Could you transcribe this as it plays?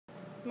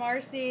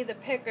Marcy, the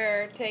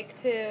picker, take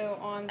 2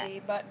 on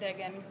the butt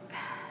digging.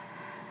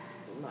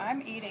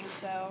 I'm eating,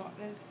 so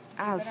this.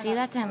 Oh, see,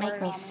 that didn't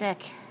make me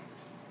sick.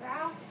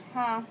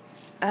 Huh?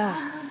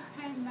 Ugh.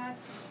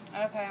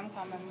 Okay, I'm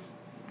coming.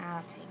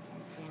 I'll take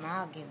them to him.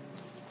 I'll give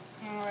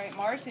them. All right,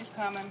 Marcy's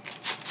coming.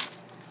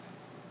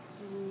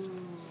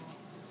 Ooh.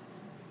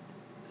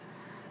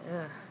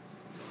 Ugh.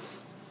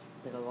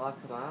 Did a lot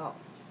come out?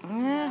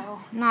 No.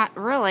 Not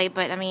really,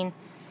 but I mean.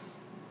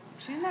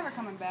 She's never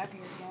coming back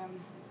here again.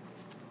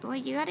 Well,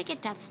 you gotta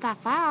get that stuff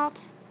out.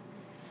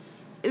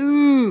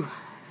 Ooh.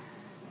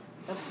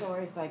 I'm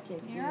sorry if I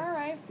kicked you. You're all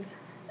right.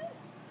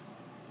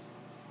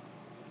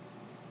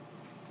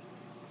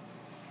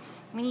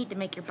 We need to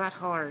make your butt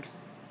hard.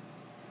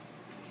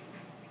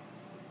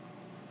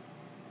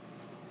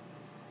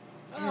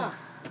 Ugh.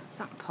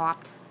 Something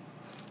popped.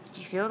 Did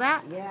you feel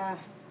that? Yeah.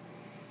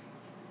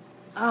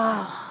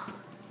 Oh.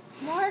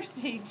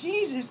 Marcy,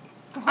 Jesus.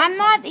 God. I'm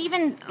not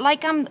even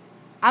like I'm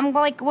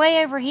like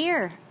way over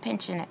here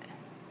pinching it.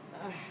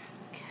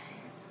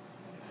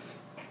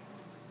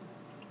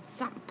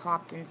 Something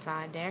popped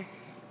inside there.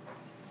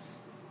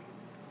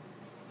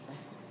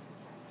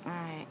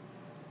 Alright.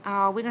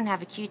 Oh, we don't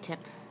have a Q-tip.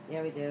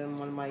 Yeah, we do. In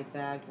one of my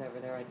bags over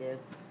there, I do.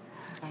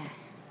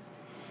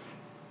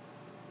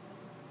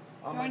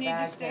 All Do my I need to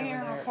bags stay over here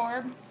and there.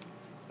 record?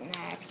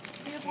 Nah.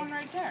 There's one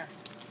right there.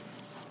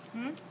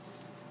 Hmm?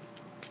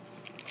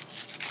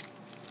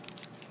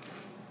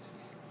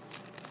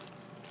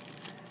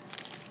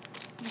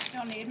 You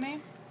still need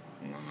me?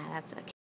 Nah, that's okay.